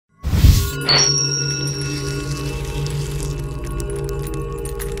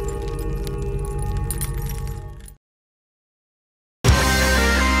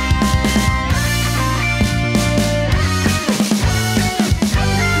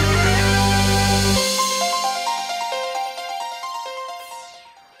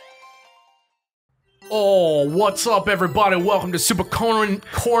Oh, what's up, everybody? Welcome to Super Corn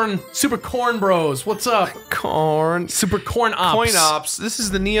Bros. What's up? Super Corn Ops. Coin Ops. This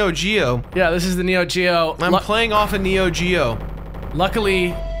is the Neo Geo. Yeah, this is the Neo Geo. I'm playing off a Neo Geo. Luckily,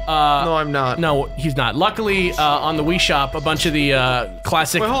 no, I'm not. No, he's not. Luckily, on the Wii Shop, a bunch of the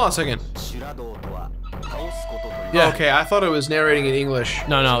classic. Wait, hold on a second. Yeah. Okay, I thought it was narrating in English.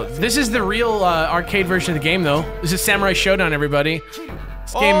 No. This is the real arcade version of the game, though. This is Samurai Shodown, everybody.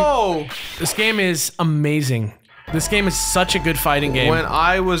 This game is amazing. This game is such a good fighting game. When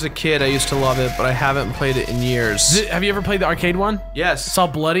I was a kid, I used to love it, but I haven't played it in years. Have you ever played the arcade one? Yes. It's all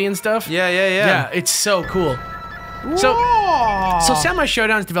bloody and stuff? Yeah. Yeah, it's so cool. So Samurai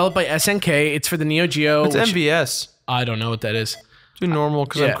Shodown is developed by SNK. It's for the Neo Geo. It's MVS. I don't know what that is. Do normal,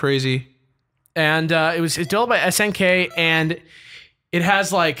 because I'm crazy. And it's developed by SNK, and it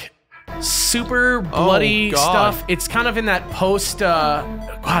has like super bloody stuff. It's kind of in that post.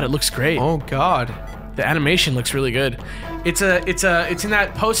 God, it looks great. Oh God, the animation looks really good. It's in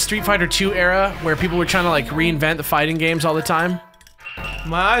that post Street Fighter 2 era where people were trying to like reinvent the fighting games all the time.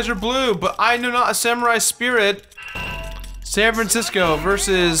 My eyes are blue, but I know not a samurai spirit. San Francisco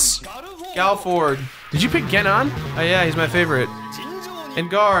versus Galford. Did you pick Genon? Oh yeah, he's my favorite. And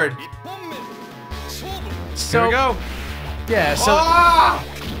guard. So, here we go. Yeah. So.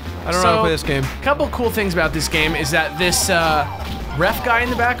 I don't know how to play this game. A couple cool things about this game is that this ref guy in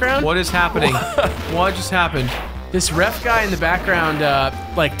the background. What is happening? What just happened? This ref guy in the background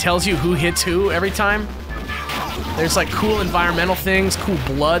like tells you who hits who every time. There's like cool environmental things, cool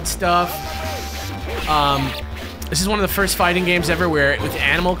blood stuff. This is one of the first fighting games ever where with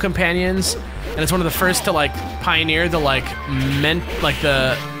animal companions, and it's one of the first to like pioneer the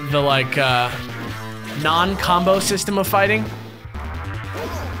non-combo system of fighting.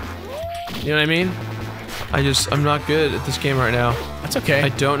 You know what I mean? I'm not good at this game right now. That's okay. I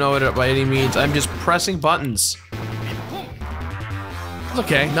don't know it by any means. I'm just pressing buttons. It's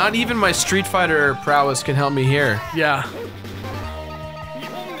okay. Not even my Street Fighter prowess can help me here. Yeah.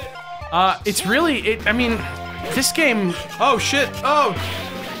 It's really, I mean, this game... Oh, shit. Oh!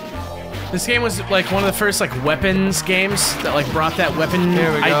 This game was like one of the first like weapons games that like brought that weapon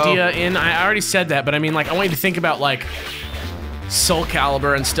idea in. I already said that, but I mean like I want you to think about like Soul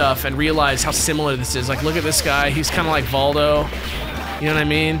Calibur and stuff and realize how similar this is. Like look at this guy, he's kind of like Valdo. You know what I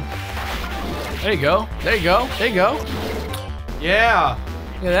mean? There you go. There you go. There you go. Yeah.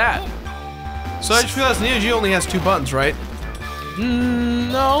 Look at that. So I just realized Neo Geo only has 2 buttons, right?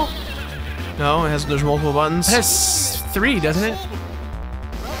 No. No, there's multiple buttons? It has 3, doesn't it?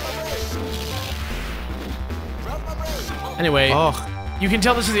 Anyway, you can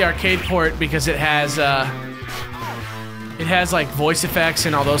tell this is the arcade port because it has like voice effects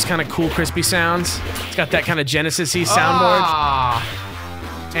and all those kind of cool crispy sounds. It's got that kind of Genesis-y soundboard.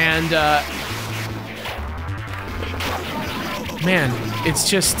 And man, it's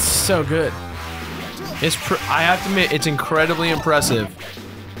just so good. I have to admit, it's incredibly impressive.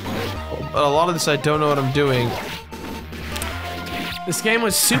 But a lot of this I don't know what I'm doing. This game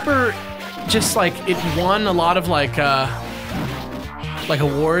was super, just like it won a lot of like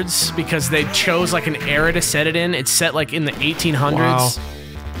awards because they chose like an era to set it in. It's set like in the 1800s. Wow.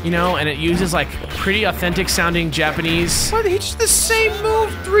 You know, and it uses like pretty authentic sounding Japanese. Why did he just the same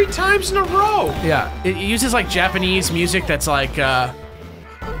move 3 times in a row? Yeah, it uses like Japanese music that's like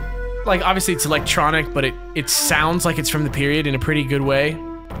obviously it's electronic, but it sounds like it's from the period in a pretty good way.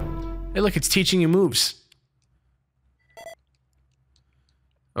 Hey, look, it's teaching you moves.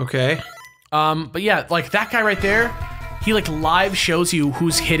 Okay. But yeah, like that guy right there, he like live shows you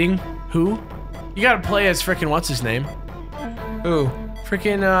who's hitting who. You gotta play as frickin' what's his name? Who?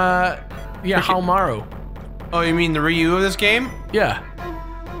 Frickin' yeah, Haomaru. Oh, you mean the Ryu of this game? Yeah.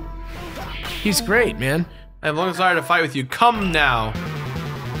 He's great, man. I have long desire to fight with you. Come now.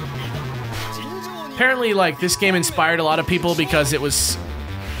 Apparently, like, this game inspired a lot of people because it was...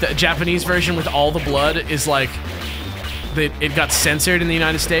 The Japanese version with all the blood is like... It got censored in the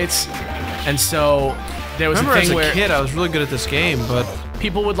United States. And so, there was a thing where... as a kid, I was really good at this game, but...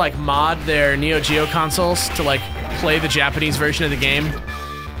 People would, like, mod their Neo Geo consoles to, like, play the Japanese version of the game.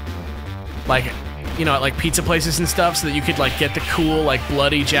 Like, you know, at, like, pizza places and stuff, so that you could, like, get the cool, like,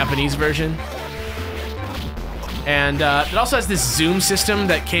 bloody Japanese version. And, it also has this zoom system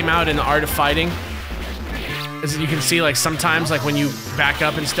that came out in the Art of Fighting. As you can see, like sometimes, like when you back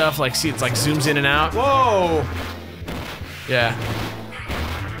up and stuff, like see it's like zooms in and out. Whoa! Yeah.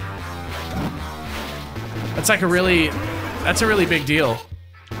 That's like a really big deal.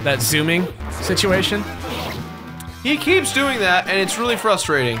 That zooming situation. He keeps doing that, and it's really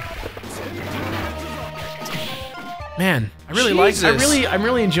frustrating. Man, I really like. I'm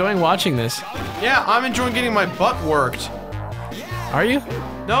really enjoying watching this. Yeah, I'm enjoying getting my butt worked. Are you?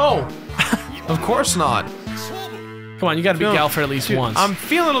 No, of course not. Come on, you gotta be Galfer at least once. I'm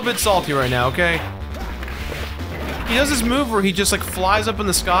feeling a little bit salty right now, okay? He does this move where he just like flies up in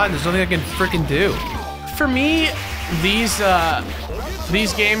the sky and there's nothing I can freaking do. For me, these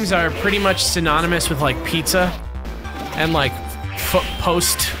games are pretty much synonymous with like pizza and like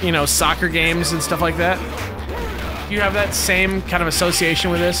post, you know, soccer games and stuff like that. Do you have that same kind of association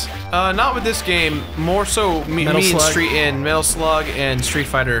with this? Not with this game. More so me and Metal Slug and Street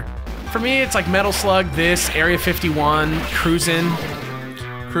Fighter. For me, it's like Metal Slug, this, Area 51, Cruisin'.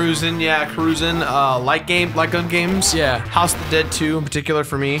 Yeah, Cruisin'. Light gun games. Yeah. House of the Dead 2 in particular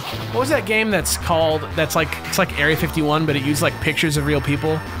for me. What was that game that's called, it's like Area 51, but it used like pictures of real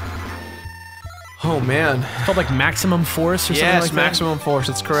people? Oh man. It's called like Maximum Force or something like that? Yes, Maximum Force,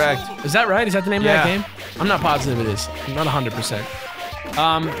 that's correct. Is that right? Is that the name of that game? I'm not positive it is. I'm not 100%.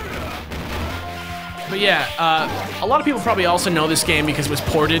 But yeah, a lot of people probably also know this game because it was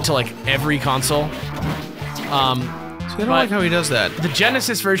ported to like every console. So I don't like how he does that. The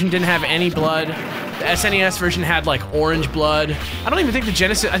Genesis version didn't have any blood. The SNES version had like orange blood. I don't even think the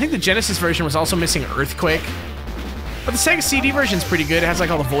Genesis, I think the Genesis version was also missing Earthquake. But the Sega CD version's pretty good. It has like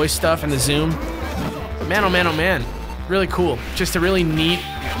all the voice stuff and the zoom. But man, oh man, oh man. Really cool. Just a really neat...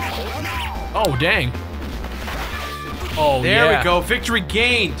 Oh, dang. Oh, there we go. Victory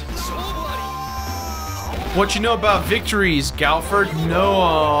gained. What you know about victories, Galford? No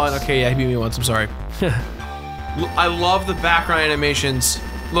one. Okay, yeah, he beat me once. I'm sorry. I love the background animations.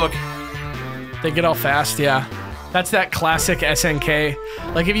 Look. They get all fast, yeah. That's that classic SNK.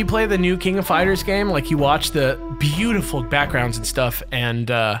 Like, if you play the new King of Fighters game, like, you watch the beautiful backgrounds and stuff, and,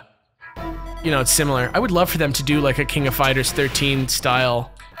 you know, it's similar. I would love for them to do, like, a King of Fighters 13 style.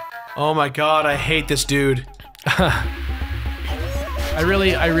 Oh my god, I hate this dude. I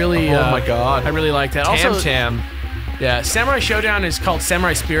really, oh my god. I really like that. Tam also, Tam. Yeah, Samurai Shodown is called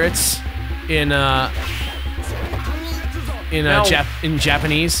Samurai Spirits in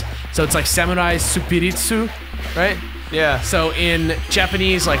Japanese. So it's like Samurai Supiritsu, right? Yeah. So in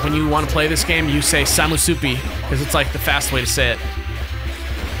Japanese, like when you want to play this game, you say Samusupi, because it's like the fast way to say it.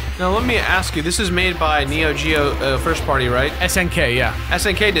 Now let me ask you, this is made by Neo Geo first party, right? SNK, yeah.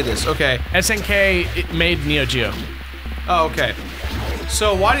 SNK did this, okay. SNK made Neo Geo. Oh, okay.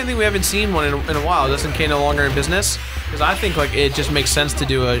 So why do you think we haven't seen one in a while? Is SNK no longer in business? Because I think like it just makes sense to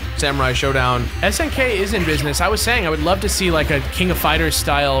do a Samurai Shodown. SNK is in business. I was saying I would love to see like a King of Fighters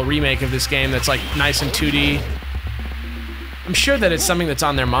style remake of this game that's like nice and 2D. I'm sure that it's something that's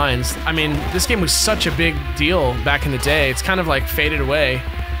on their minds. I mean, this game was such a big deal back in the day. It's kind of like faded away.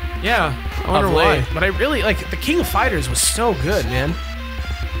 Yeah, I wonder why. But I really like the King of Fighters was so good, man.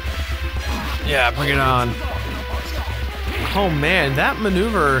 Yeah, bring it on. Oh man, that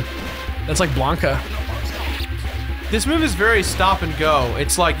maneuver. That's like Blanca. This move is very stop and go.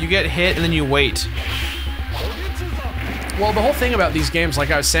 It's like you get hit and then you wait. Well, the whole thing about these games,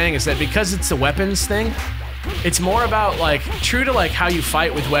 like I was saying, is that because it's the weapons thing, it's more about like true to like how you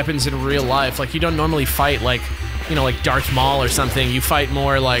fight with weapons in real life. Like you don't normally fight like, you know, like Darth Maul or something. You fight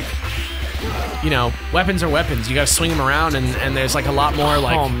more like, you know, weapons are weapons. You gotta swing them around, and there's like a lot more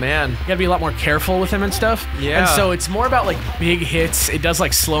like... Oh man. You gotta be a lot more careful with them and stuff. Yeah. And so it's more about like big hits. It does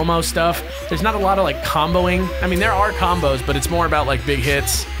like slow-mo stuff. There's not a lot of like comboing. I mean, there are combos, but it's more about like big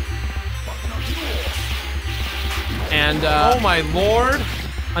hits. And oh my lord.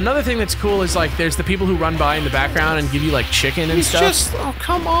 Another thing that's cool is like there's the people who run by in the background and give you like chicken and stuff. He's just... Oh,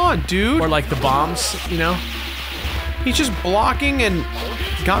 come on, dude. Or like the bombs, you know? He's just blocking and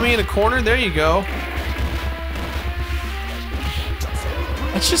got me in a corner. There you go.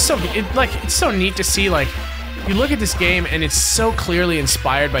 It's just so it's so neat to see. Like, you look at this game and it's so clearly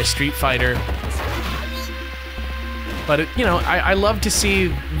inspired by Street Fighter. But it, you know, I love to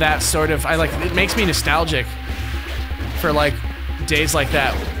see that sort of. It makes me nostalgic for like days like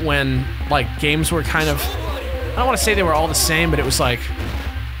that when like games were kind of. I don't want to say they were all the same, but it was like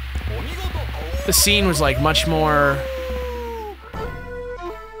the scene was like much more.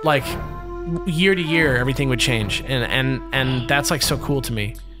 Like year to year, everything would change, and that's like so cool to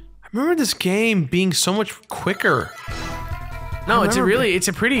me. I remember this game being so much quicker. No, it's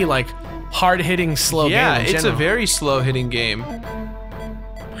a pretty like hard hitting, slow game. Yeah, in it's general. a very slow hitting game.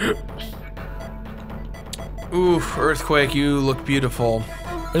 Oof, Earthquake, you look beautiful.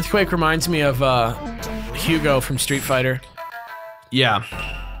 Earthquake reminds me of Hugo from Street Fighter. Yeah.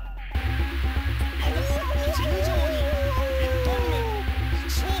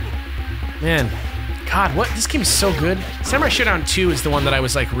 Man, God, what? This game's so good. Samurai Shodown 2 is the one that I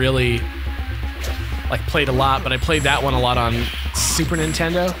was like really, like played a lot, but I played that one a lot on Super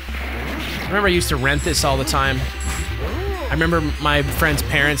Nintendo. I remember I used to rent this all the time. I remember my friends'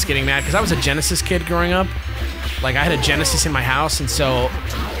 parents getting mad because I was a Genesis kid growing up. Like I had a Genesis in my house, and so,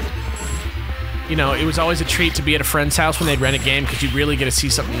 you know, it was always a treat to be at a friend's house when they'd rent a game because you'd really get to see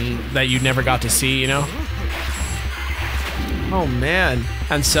something that you never got to see, you know? Oh man.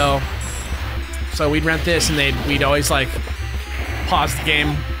 And so we'd rent this, and we'd always like pause the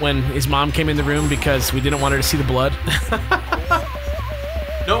game when his mom came in the room because we didn't want her to see the blood.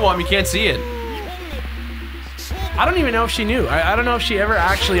 No, Mom, you can't see it. I don't even know if she knew. I don't know if she ever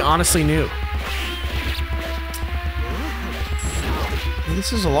actually honestly knew.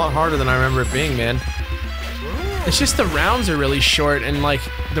 This is a lot harder than I remember it being, man. It's just the rounds are really short, and like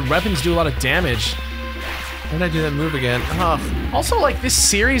the weapons do a lot of damage. Why did I do that move again? Ugh. Also, like this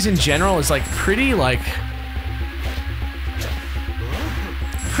series in general is like pretty like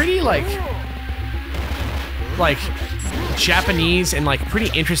Japanese and like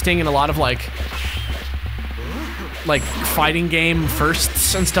pretty interesting in a lot of like fighting game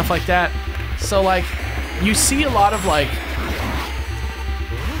firsts and stuff like that. So like you see a lot of like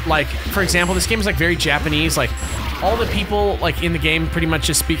for example, this game is like very Japanese. Like all the people like in the game pretty much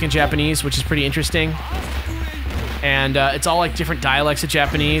just speak in Japanese, which is pretty interesting. And it's all like different dialects of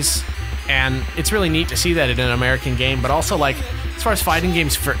Japanese, and it's really neat to see that in an American game. But also like as far as fighting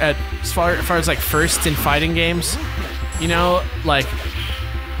games, as far as like firsts in fighting games, you know, like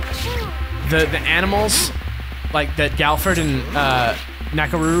the animals like that Galford and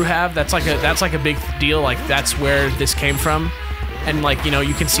Nakaruru have. That's like a big deal. Like that's where this came from, and like, you know,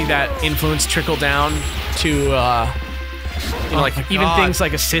 you can see that influence trickle down to you know, like even things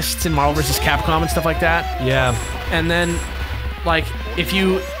like assists in Marvel vs. Capcom and stuff like that. Yeah. And then, like, if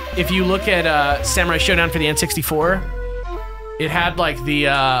you look at Samurai Shodown for the N64, it had like the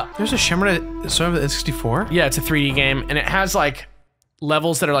there's a Samurai Shodown for the N64? Yeah, it's a 3D game, and it has like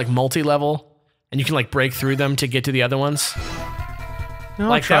levels that are like multi-level, and you can like break through them to get to the other ones.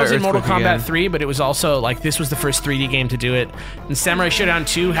 Like that was in Mortal Kombat 3, but it was also like this was the first 3D game to do it. And Samurai Shodown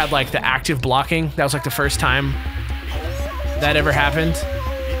 2 had like the active blocking. That was like the first time that ever happened,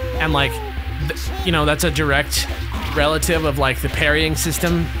 and like you know, that's a direct relative of like the parrying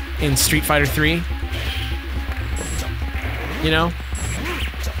system in Street Fighter 3. You know,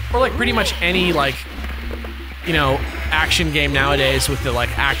 or like pretty much any like, you know, action game nowadays with the like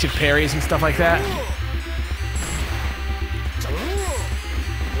active parries and stuff like that.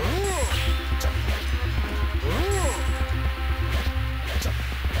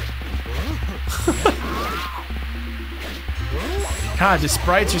 God, the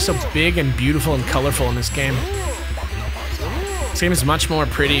sprites are so big and beautiful and colorful in this game. This game is much more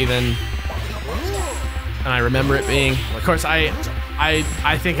pretty than I remember it being. Of course, I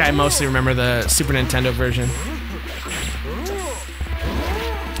think I mostly remember the Super Nintendo version.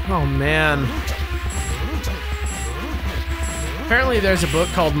 Oh man. Apparently, there's a book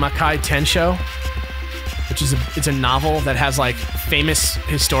called Makai Tensho, which is it's a novel that has like famous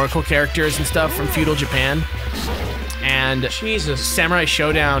historical characters and stuff from feudal Japan. And Jesus, Samurai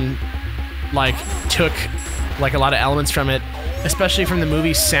Shodown like took like a lot of elements from it, especially from the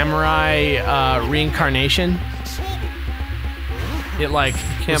movie Samurai Reincarnation. It like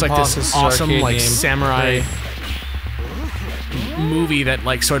was like this awesome like samurai movie that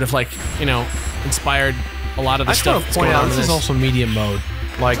like sort of like, you know, inspired a lot of the stuff. I just want to point out this is also medium mode.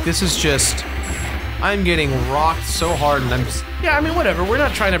 Like this is just, I'm getting rocked so hard, and I'm just, yeah, I mean, whatever. We're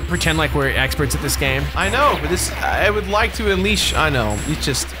not trying to pretend like we're experts at this game. I know, but this, I would like to unleash, I know, it's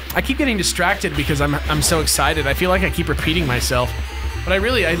just, I keep getting distracted because I'm so excited. I feel like I keep repeating myself. But I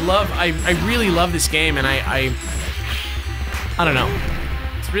really love this game, and I don't know.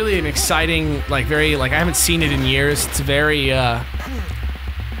 It's really an exciting, like very, like I haven't seen it in years. It's very,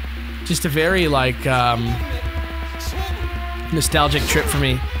 just a very like, nostalgic trip for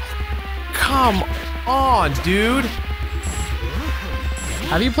me. Come on, dude.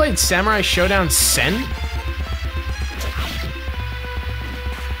 Have you played Samurai Shodown Sen?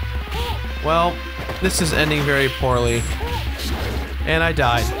 Well, this is ending very poorly. And I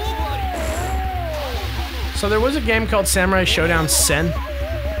died. So there was a game called Samurai Shodown Sen,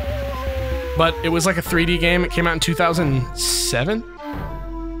 but it was like a 3D game. It came out in 2007.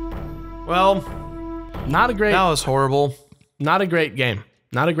 Well, not a great. That was horrible. Not a great game.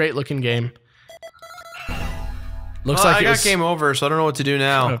 Not a great looking game. Looks Well, like I got game over, so I don't know what to do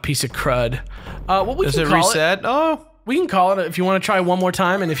now. a piece of crud. What we Does can it call reset? it? Oh. We can call it if you want to try one more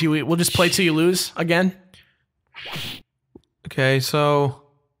time, and if you we'll just play till you lose again. Okay, so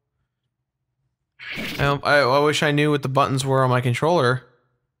I wish I knew what the buttons were on my controller.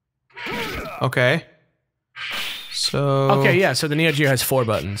 Okay. So Okay, yeah. So the Neo Geo has 4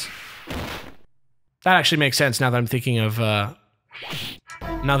 buttons. That actually makes sense now that I'm thinking of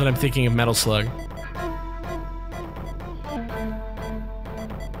Metal Slug.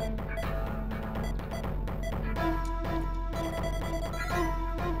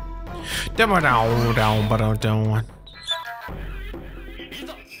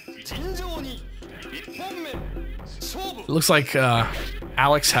 It looks like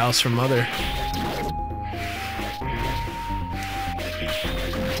Alex's house from Mother.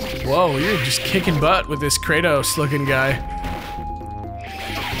 Whoa, you're just kicking butt with this Kratos looking guy.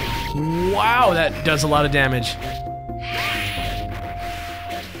 Wow, that does a lot of damage.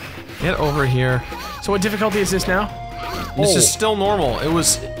 Get over here. So what difficulty is this now? This is still normal. It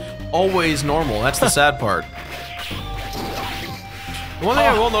was always normal. That's the sad part. The one thing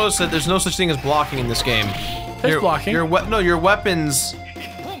I will notice that there's no such thing as blocking in this game. There's blocking. Your weapons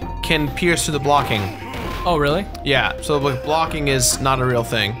can pierce through the blocking. Oh, really? Yeah, so like, blocking is not a real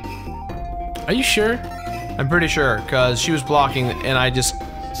thing. Are you sure? I'm pretty sure, because she was blocking and I just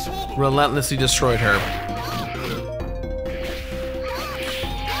relentlessly destroyed her.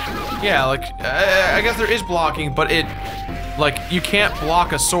 Yeah, like, I guess there is blocking, but it, like, you can't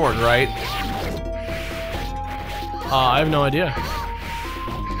block a sword, right? I have no idea.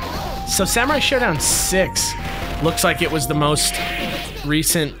 So Samurai Shodown 6 looks like it was the most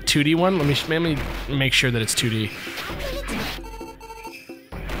recent 2D one. Let me make sure that it's 2D.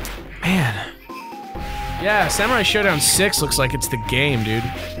 Man. Yeah, Samurai Shodown 6 looks like it's the game, dude.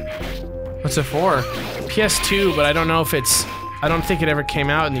 What's it for? PS2, but I don't know if it's... I don't think it ever came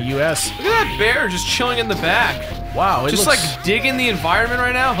out in the US. Look at that bear just chilling in the back. Wow, it just looks... like digging the environment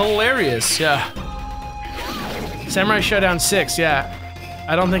right now. Hilarious. Yeah. Samurai Shodown 6, yeah.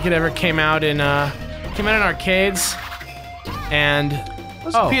 I don't think it ever came out in arcades. And...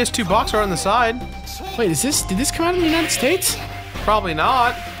 There's a PS2 box art on the side. Wait, did this come out in the United States? Probably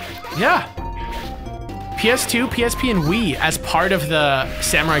not. Yeah. PS2, PSP, and Wii as part of the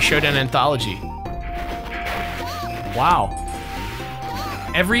Samurai Shodown anthology. Wow.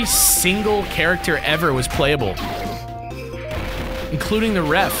 Every single character ever was playable. Including the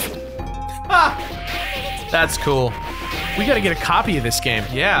ref. Ha! That's cool. We gotta get a copy of this game.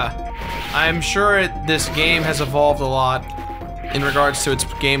 Yeah. I'm sure this game has evolved a lot in regards to its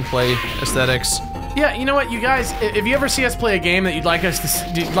gameplay aesthetics. Yeah, you know what, you guys, if you ever see us play a game that you'd like to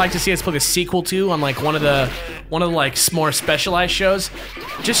see us play the sequel to on like one of the like more specialized shows,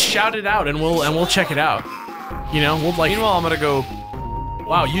 just shout it out and we'll check it out. You know, we'll like. Meanwhile, I'm gonna go.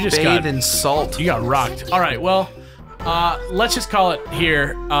 Wow, you just bathe in salt. You got rocked. All right, well, let's just call it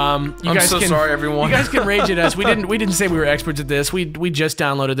here. I'm so sorry, everyone. You guys can rage at us. We didn't say we were experts at this. We just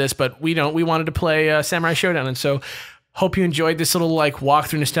downloaded this, but we wanted to play Samurai Shodown, and so. Hope you enjoyed this little like walk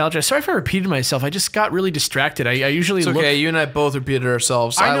through nostalgia. Sorry if I repeated myself. I just got really distracted. I usually it's okay. You and I both repeated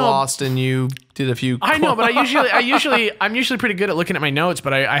ourselves. I lost and you did a few. I know, but I'm usually pretty good at looking at my notes.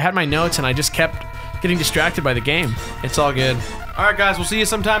 But I had my notes and I just kept getting distracted by the game. It's all good. All right, guys. We'll see you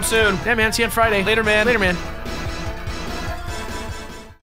sometime soon. Yeah, man. See you on Friday. Later, man. Later, man.